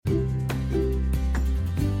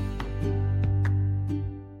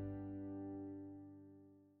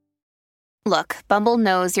Look, Bumble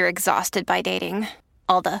knows you're exhausted by dating.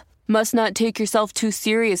 All the, must not take yourself too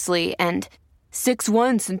seriously, and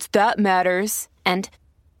 6'1" since that matters. And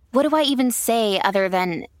what do I even say other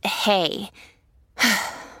than, hey?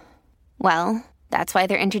 Well, that's why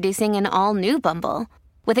they're introducing an all-new Bumble,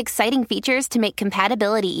 with exciting features to make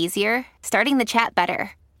compatibility easier, starting the chat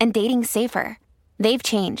better, and dating safer. They've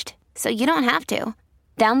changed, so you don't have to.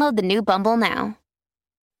 Download the new Bumble now.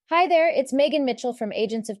 Hi there, it's Megan Mitchell from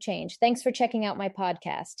Agents of Change. Thanks for checking out my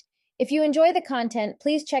podcast. If you enjoy the content,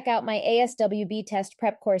 please check out my ASWB test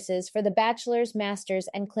prep courses for the bachelor's, master's,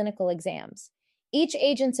 and clinical exams. Each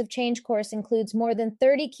Agents of Change course includes more than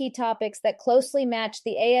 30 key topics that closely match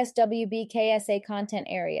the ASWB KSA content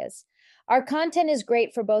areas. Our content is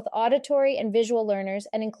great for both auditory and visual learners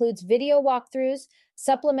and includes video walkthroughs,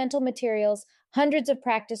 supplemental materials, hundreds of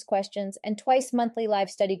practice questions, and twice monthly live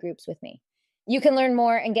study groups with me. You can learn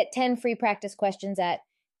more and get 10 free practice questions at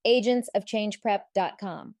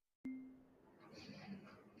agentsofchangeprep.com.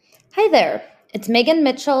 Hi there, it's Megan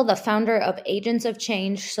Mitchell, the founder of Agents of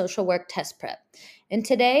Change Social Work Test Prep. And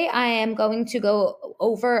today I am going to go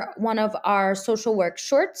over one of our social work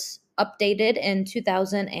shorts updated in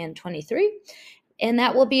 2023, and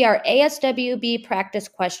that will be our ASWB practice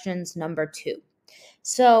questions number 2.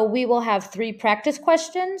 So we will have 3 practice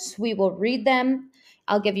questions. We will read them.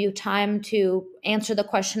 I'll give you time to answer the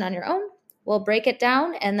question on your own. We'll break it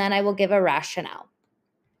down, and then I will give a rationale.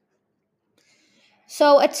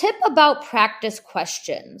 So a tip about practice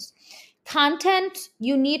questions. Content,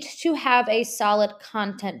 you need to have a solid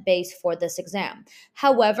content base for this exam.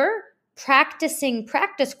 However, practicing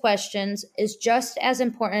practice questions is just as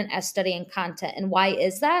important as studying content. And why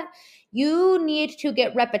is that? You need to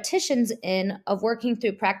get repetitions in of working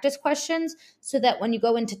through practice questions so that when you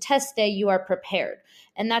go into test day, you are prepared.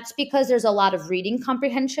 And that's because there's a lot of reading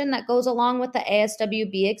comprehension that goes along with the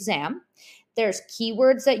ASWB exam. There's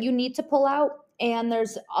keywords that you need to pull out, and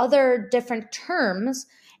there's other different terms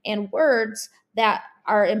and words that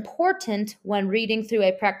are important when reading through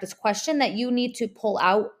a practice question that you need to pull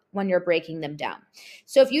out when you're breaking them down.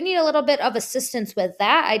 So if you need a little bit of assistance with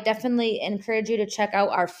that, I definitely encourage you to check out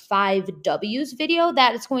our 5 W's video.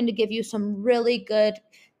 That is going to give you some really good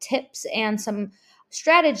tips and some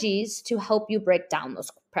strategies to help you break down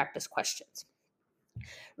those practice questions.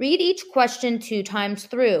 Read each question 2 times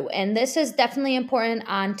through, and this is definitely important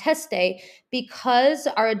on test day because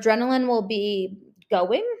our adrenaline will be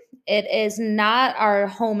going. It is not our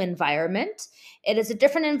home environment. It is a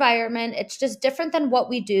different environment. It's just different than what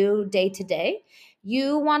we do day to day.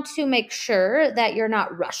 You want to make sure that you're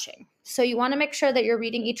not rushing. So you want to make sure that you're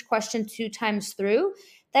reading each question 2 times through.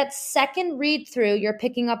 That second read through, you're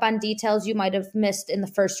picking up on details you might have missed in the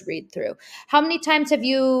first read through. How many times have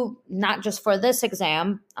you, not just for this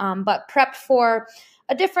exam, but prepped for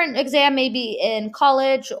a different exam, maybe in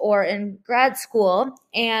college or in grad school,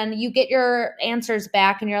 and you get your answers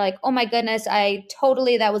back and you're like, oh my goodness,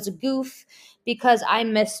 that was a goof because I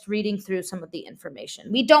missed reading through some of the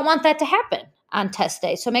information. We don't want that to happen on test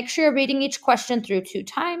day. So make sure you're reading each question through 2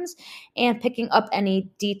 times and picking up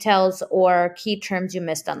any details or key terms you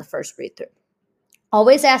missed on the first read through.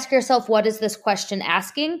 Always ask yourself, what is this question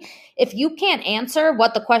asking? If you can't answer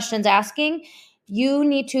what the question's asking, you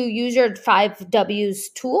need to use your 5 W's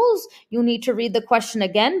tools. You need to read the question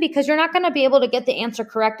again because you're not going to be able to get the answer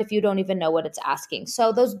correct if you don't even know what it's asking.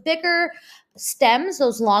 So those bigger stems,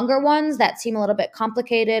 those longer ones that seem a little bit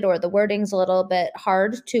complicated or the wording's a little bit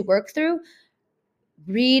hard to work through,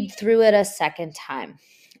 read through it a second time.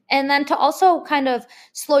 And then to also kind of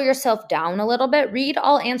slow yourself down a little bit, read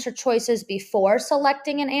all answer choices before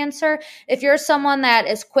selecting an answer. If you're someone that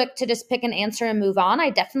is quick to just pick an answer and move on, I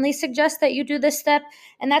definitely suggest that you do this step.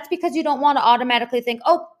 And that's because you don't want to automatically think,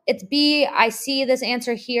 oh, it's B, I see this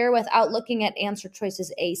answer here, without looking at answer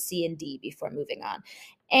choices A, C, and D before moving on.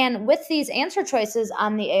 And with these answer choices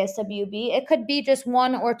on the ASWB, it could be just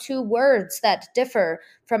 1 or 2 words that differ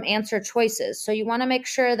from answer choices. So you want to make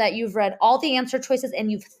sure that you've read all the answer choices and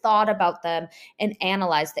you've thought about them and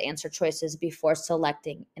analyzed the answer choices before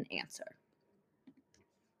selecting an answer.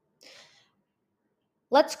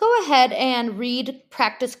 Let's go ahead and read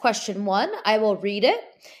practice question 1. I will read it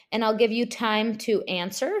and I'll give you time to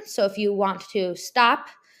answer. So if you want to stop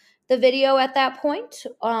the video at that point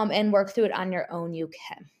and work through it on your own, you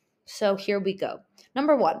can. So here we go.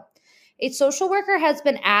 Number 1, a social worker has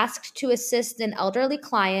been asked to assist an elderly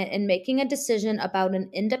client in making a decision about an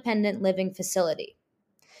independent living facility.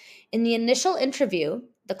 In the initial interview,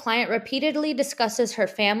 the client repeatedly discusses her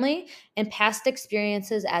family and past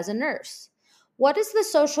experiences as a nurse. What is the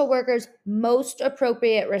social worker's most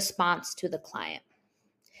appropriate response to the client?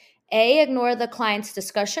 A, ignore the client's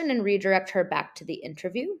discussion and redirect her back to the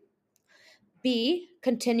interview. B,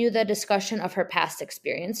 continue the discussion of her past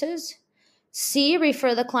experiences. C,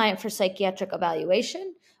 refer the client for psychiatric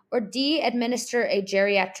evaluation. Or D, administer a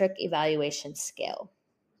geriatric evaluation scale.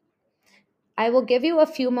 I will give you a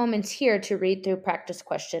few moments here to read through practice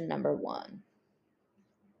question number 1.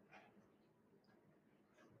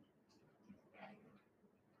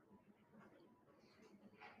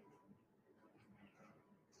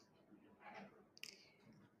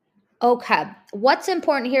 Okay, what's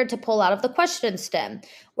important here to pull out of the question stem?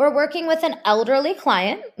 We're working with an elderly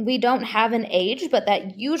client. We don't have an age, but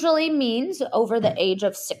that usually means over the age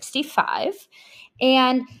of 65.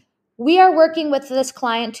 And we are working with this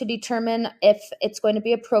client to determine if it's going to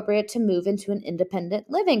be appropriate to move into an independent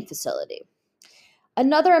living facility.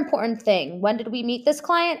 Another important thing, when did we meet this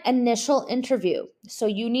client? Initial interview. So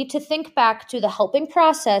you need to think back to the helping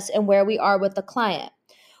process and where we are with the client.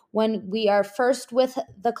 When we are first with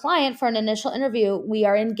the client for an initial interview, we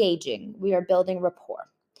are engaging, we are building rapport.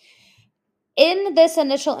 In this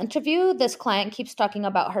initial interview, this client keeps talking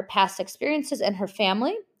about her past experiences and her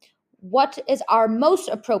family. What is our most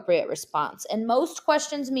appropriate response? And most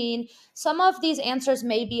questions mean some of these answers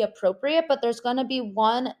may be appropriate, but there's going to be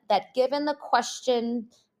one that, given the question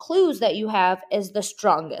clues that you have, is the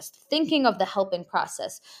strongest. Thinking of the helping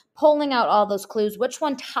process, pulling out all those clues, which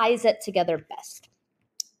one ties it together best?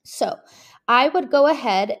 So I would go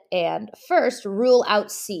ahead and first rule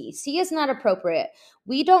out C. C is not appropriate.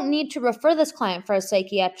 We don't need to refer this client for a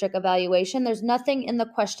psychiatric evaluation. There's nothing in the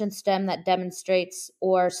question stem that demonstrates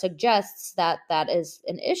or suggests that that is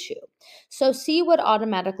an issue. So C would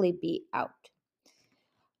automatically be out.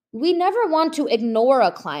 We never want to ignore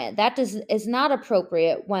a client. That is not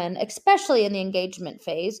appropriate when, especially in the engagement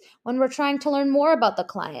phase, when we're trying to learn more about the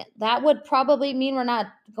client. That would probably mean we're not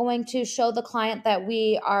going to show the client that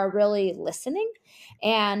we are really listening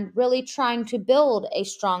and really trying to build a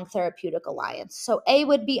strong therapeutic alliance. So A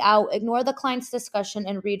would be out, ignore the client's discussion,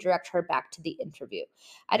 and redirect her back to the interview.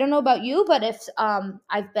 I don't know about you, but if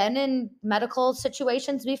I've been in medical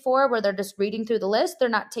situations before where they're just reading through the list, they're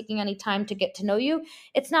not taking any time to get to know you.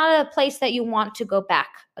 It's not a place that you want to go back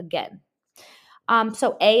again.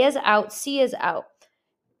 So A is out, C is out.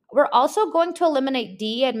 We're also going to eliminate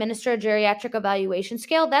D, administer a geriatric evaluation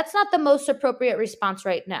scale. That's not the most appropriate response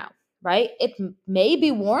right now, right? It may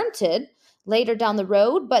be warranted later down the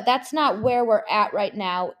road, but that's not where we're at right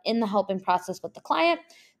now in the helping process with the client.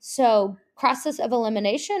 So process of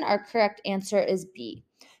elimination, our correct answer is B.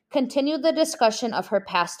 Continue the discussion of her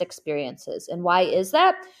past experiences. And why is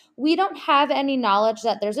that? We don't have any knowledge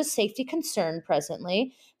that there's a safety concern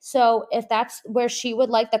presently. So if that's where she would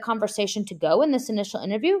like the conversation to go in this initial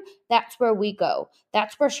interview, that's where we go.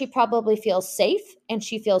 That's where she probably feels safe and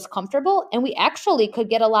she feels comfortable. And we actually could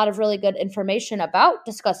get a lot of really good information about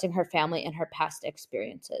discussing her family and her past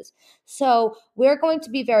experiences. So we're going to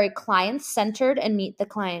be very client-centered and meet the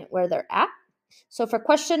client where they're at. So for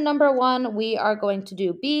question number 1, we are going to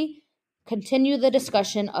do B, continue the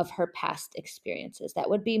discussion of her past experiences. That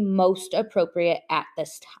would be most appropriate at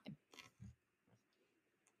this time.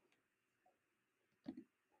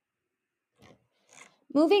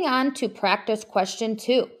 Moving on to practice question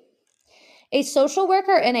 2. A social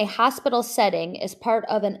worker in a hospital setting is part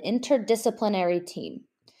of an interdisciplinary team.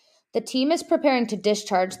 The team is preparing to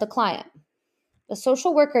discharge the client. The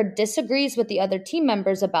social worker disagrees with the other team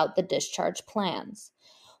members about the discharge plans.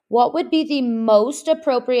 What would be the most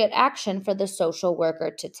appropriate action for the social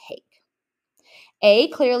worker to take? A,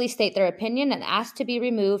 clearly state their opinion and ask to be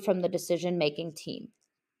removed from the decision-making team.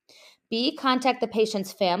 B, contact the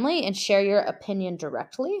patient's family and share your opinion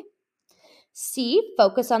directly. C,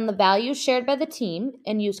 focus on the values shared by the team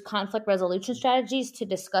and use conflict resolution strategies to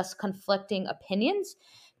discuss conflicting opinions.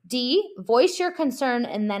 D, voice your concern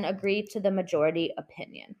and then agree to the majority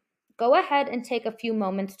opinion. Go ahead and take a few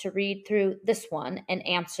moments to read through this one and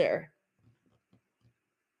answer.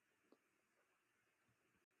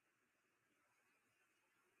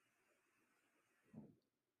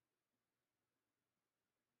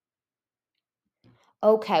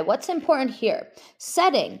 Okay, what's important here?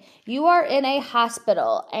 Setting. You are in a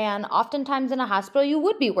hospital, and oftentimes in a hospital, you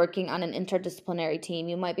would be working on an interdisciplinary team.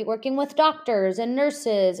 You might be working with doctors and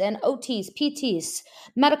nurses and OTs, PTs,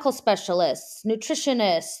 medical specialists,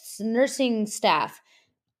 nutritionists, nursing staff.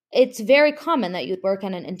 It's very common that you'd work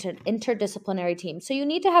on an interdisciplinary team. So you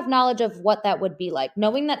need to have knowledge of what that would be like,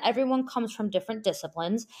 knowing that everyone comes from different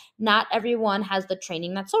disciplines. Not everyone has the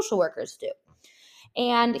training that social workers do.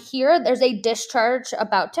 And here there's a discharge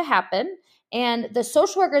about to happen, and the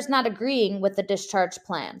social worker is not agreeing with the discharge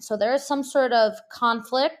plan. So there is some sort of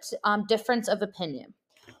conflict, difference of opinion.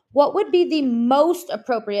 What would be the most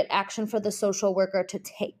appropriate action for the social worker to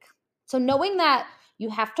take? So knowing that you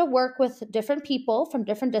have to work with different people from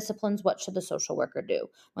different disciplines, what should the social worker do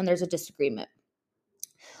when there's a disagreement?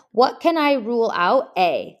 What can I rule out?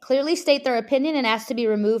 A, clearly state their opinion and ask to be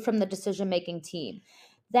removed from the decision-making team.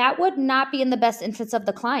 That would not be in the best interest of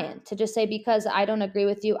the client to just say, because I don't agree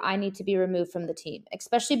with you, I need to be removed from the team,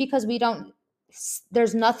 especially because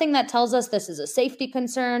there's nothing that tells us this is a safety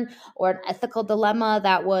concern or an ethical dilemma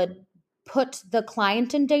that would put the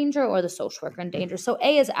client in danger or the social worker in danger. So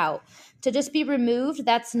A is out. To just be removed,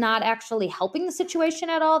 that's not actually helping the situation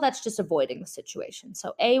at all. That's just avoiding the situation.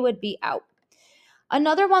 So A would be out.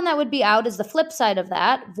 Another one that would be out is the flip side of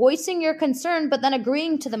that, voicing your concern, but then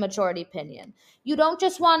agreeing to the majority opinion. You don't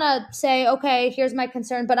just want to say, okay, here's my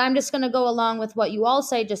concern, but I'm just going to go along with what you all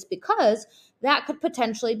say just because. That could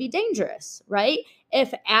potentially be dangerous, right?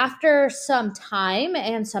 If after some time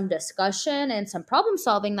and some discussion and some problem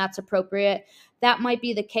solving that's appropriate, that might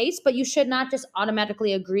be the case, but you should not just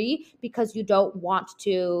automatically agree because you don't want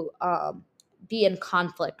to be in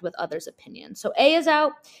conflict with others' opinions. So A is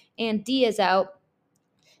out and D is out.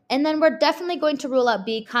 And then we're definitely going to rule out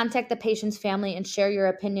B, contact the patient's family and share your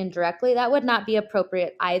opinion directly. That would not be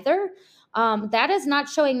appropriate either. That is not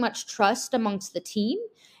showing much trust amongst the team.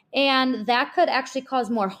 And that could actually cause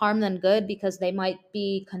more harm than good because they might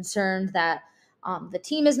be concerned that the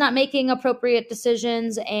team is not making appropriate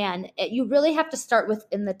decisions. And you really have to start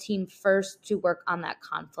within the team first to work on that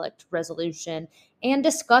conflict resolution and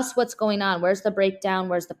discuss what's going on. Where's the breakdown?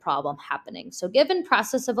 Where's the problem happening? So given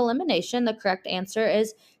process of elimination, the correct answer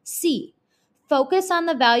is C. Focus on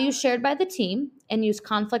the values shared by the team and use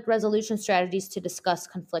conflict resolution strategies to discuss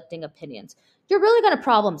conflicting opinions. You're really going to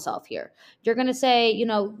problem solve here. You're going to say,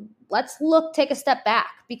 let's take a step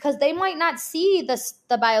back because they might not see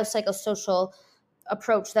the biopsychosocial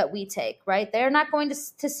approach that we take, right? They're not going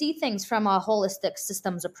to see things from a holistic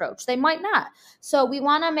systems approach. They might not. So we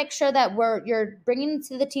want to make sure that you're bringing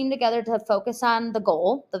the team together to focus on the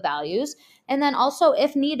goal, the values, and then also,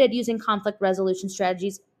 if needed, using conflict resolution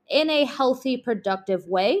strategies in a healthy, productive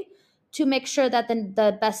way to make sure that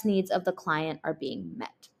the best needs of the client are being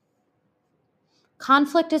met.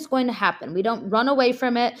 Conflict is going to happen. We don't run away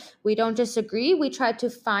from it. We don't disagree. We try to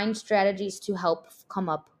find strategies to help come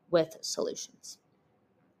up with solutions.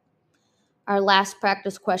 Our last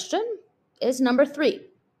practice question is number 3.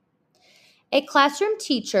 A classroom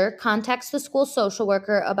teacher contacts the school social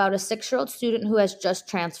worker about a 6-year-old student who has just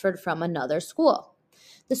transferred from another school.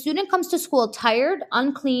 The student comes to school tired,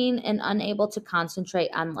 unclean, and unable to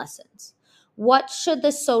concentrate on lessons. What should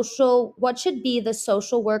be the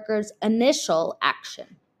social worker's initial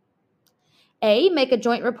action? A, make a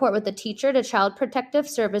joint report with the teacher to Child Protective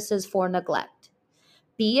Services for neglect.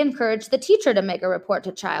 B, encourage the teacher to make a report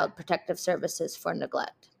to Child Protective Services for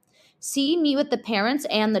neglect. C, meet with the parents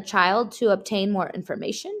and the child to obtain more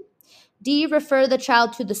information. D, refer the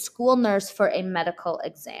child to the school nurse for a medical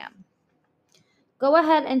exam. Go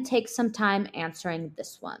ahead and take some time answering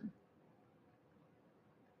this one.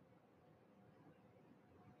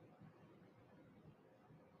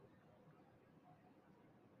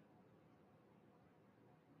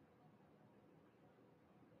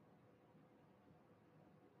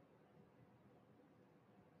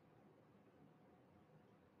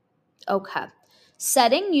 Okay.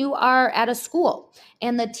 Setting, you are at a school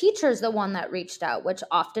and the teacher's the one that reached out, which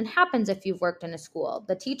often happens if you've worked in a school.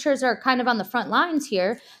 The teachers are kind of on the front lines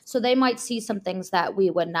here, so they might see some things that we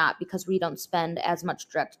would not because we don't spend as much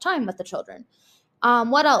direct time with the children.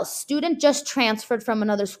 What else? Student just transferred from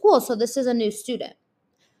another school, so this is a new student.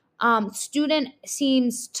 Student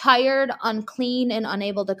seems tired, unclean, and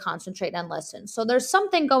unable to concentrate on lessons. So there's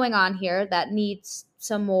something going on here that needs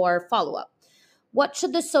some more follow-up. What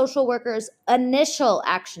should the social worker's initial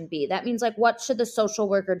action be? That means what should the social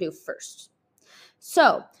worker do first?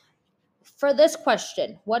 So for this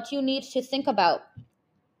question, what you need to think about,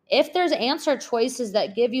 if there's answer choices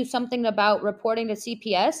that give you something about reporting to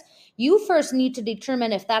CPS, you first need to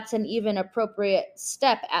determine if that's an even appropriate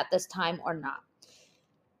step at this time or not.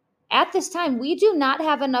 At this time, we do not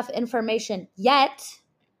have enough information yet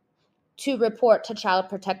to report to Child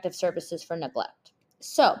Protective Services for neglect.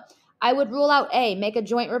 So I would rule out A, make a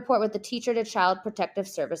joint report with the teacher to Child Protective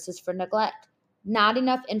Services for neglect. Not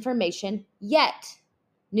enough information yet.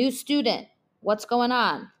 New student, what's going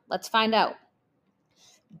on? Let's find out.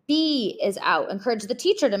 B is out. Encourage the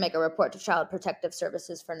teacher to make a report to Child Protective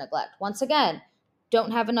Services for neglect. Once again,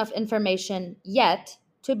 don't have enough information yet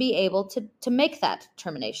to be able to make that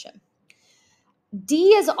determination.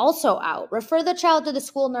 D is also out. Refer the child to the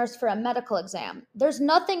school nurse for a medical exam. There's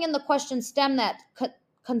nothing in the question stem that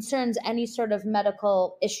concerns any sort of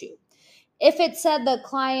medical issue. If it said the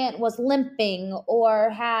client was limping or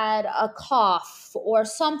had a cough or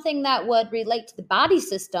something that would relate to the body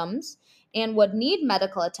systems and would need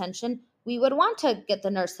medical attention, we would want to get the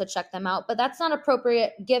nurse to check them out, but that's not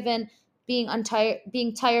appropriate given being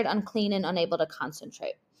tired, unclean, and unable to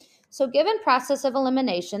concentrate. So given process of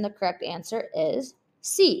elimination, the correct answer is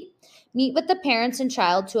C. Meet with the parents and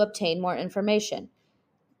child to obtain more information.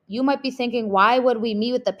 You might be thinking, why would we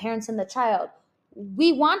meet with the parents and the child?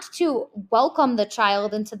 We want to welcome the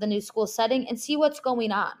child into the new school setting and see what's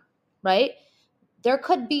going on, right? There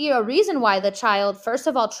could be a reason why the child, first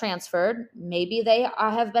of all, transferred. Maybe they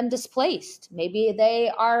have been displaced. Maybe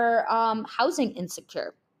they are housing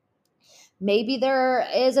insecure. Maybe there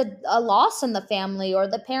is a loss in the family, or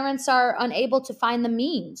the parents are unable to find the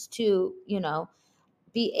means to,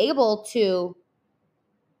 be able to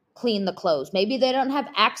clean the clothes. Maybe they don't have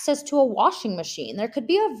access to a washing machine. There could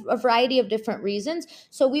be a variety of different reasons.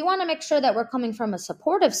 So we want to make sure that we're coming from a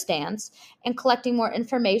supportive stance and collecting more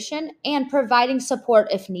information and providing support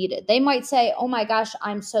if needed. They might say, oh my gosh,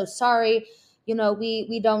 I'm so sorry.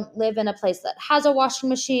 We don't live in a place that has a washing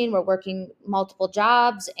machine. We're working multiple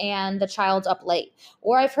jobs and the child's up late.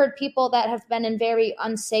 Or I've heard people that have been in very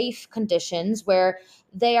unsafe conditions where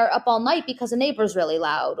they are up all night because a neighbor's really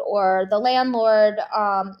loud, or the landlord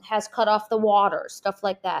has cut off the water, stuff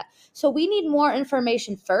like that. So we need more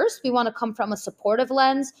information first. We want to come from a supportive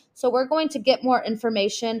lens. So we're going to get more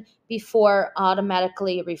information before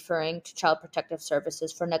automatically referring to Child Protective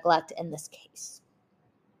Services for neglect in this case.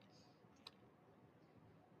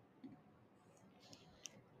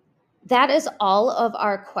 That is all of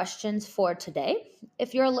our questions for today.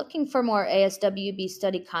 If you're looking for more ASWB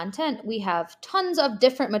study content, we have tons of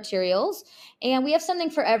different materials and we have something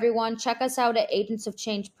for everyone. Check us out at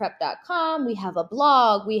agentsofchangeprep.com. We have a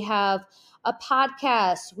blog, we have a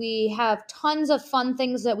podcast, we have tons of fun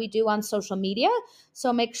things that we do on social media.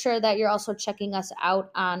 So make sure that you're also checking us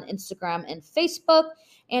out on Instagram and Facebook.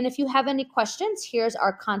 And if you have any questions, here's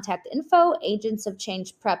our contact info,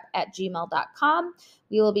 agentsofchangeprep@gmail.com.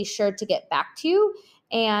 We will be sure to get back to you.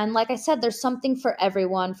 And like I said, there's something for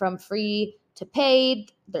everyone from free to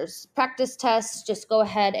paid. There's practice tests. Just go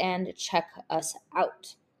ahead and check us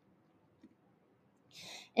out.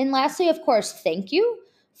 And lastly, of course, thank you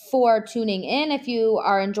for tuning in. If you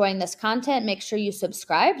are enjoying this content, make sure you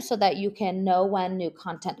subscribe so that you can know when new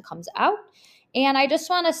content comes out. And I just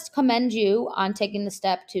want to commend you on taking the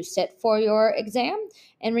step to sit for your exam.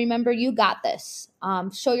 And remember, you got this.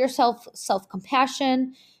 Show yourself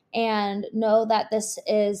self-compassion and know that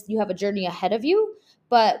you have a journey ahead of you,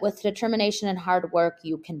 but with determination and hard work,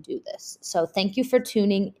 you can do this. So thank you for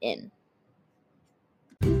tuning in.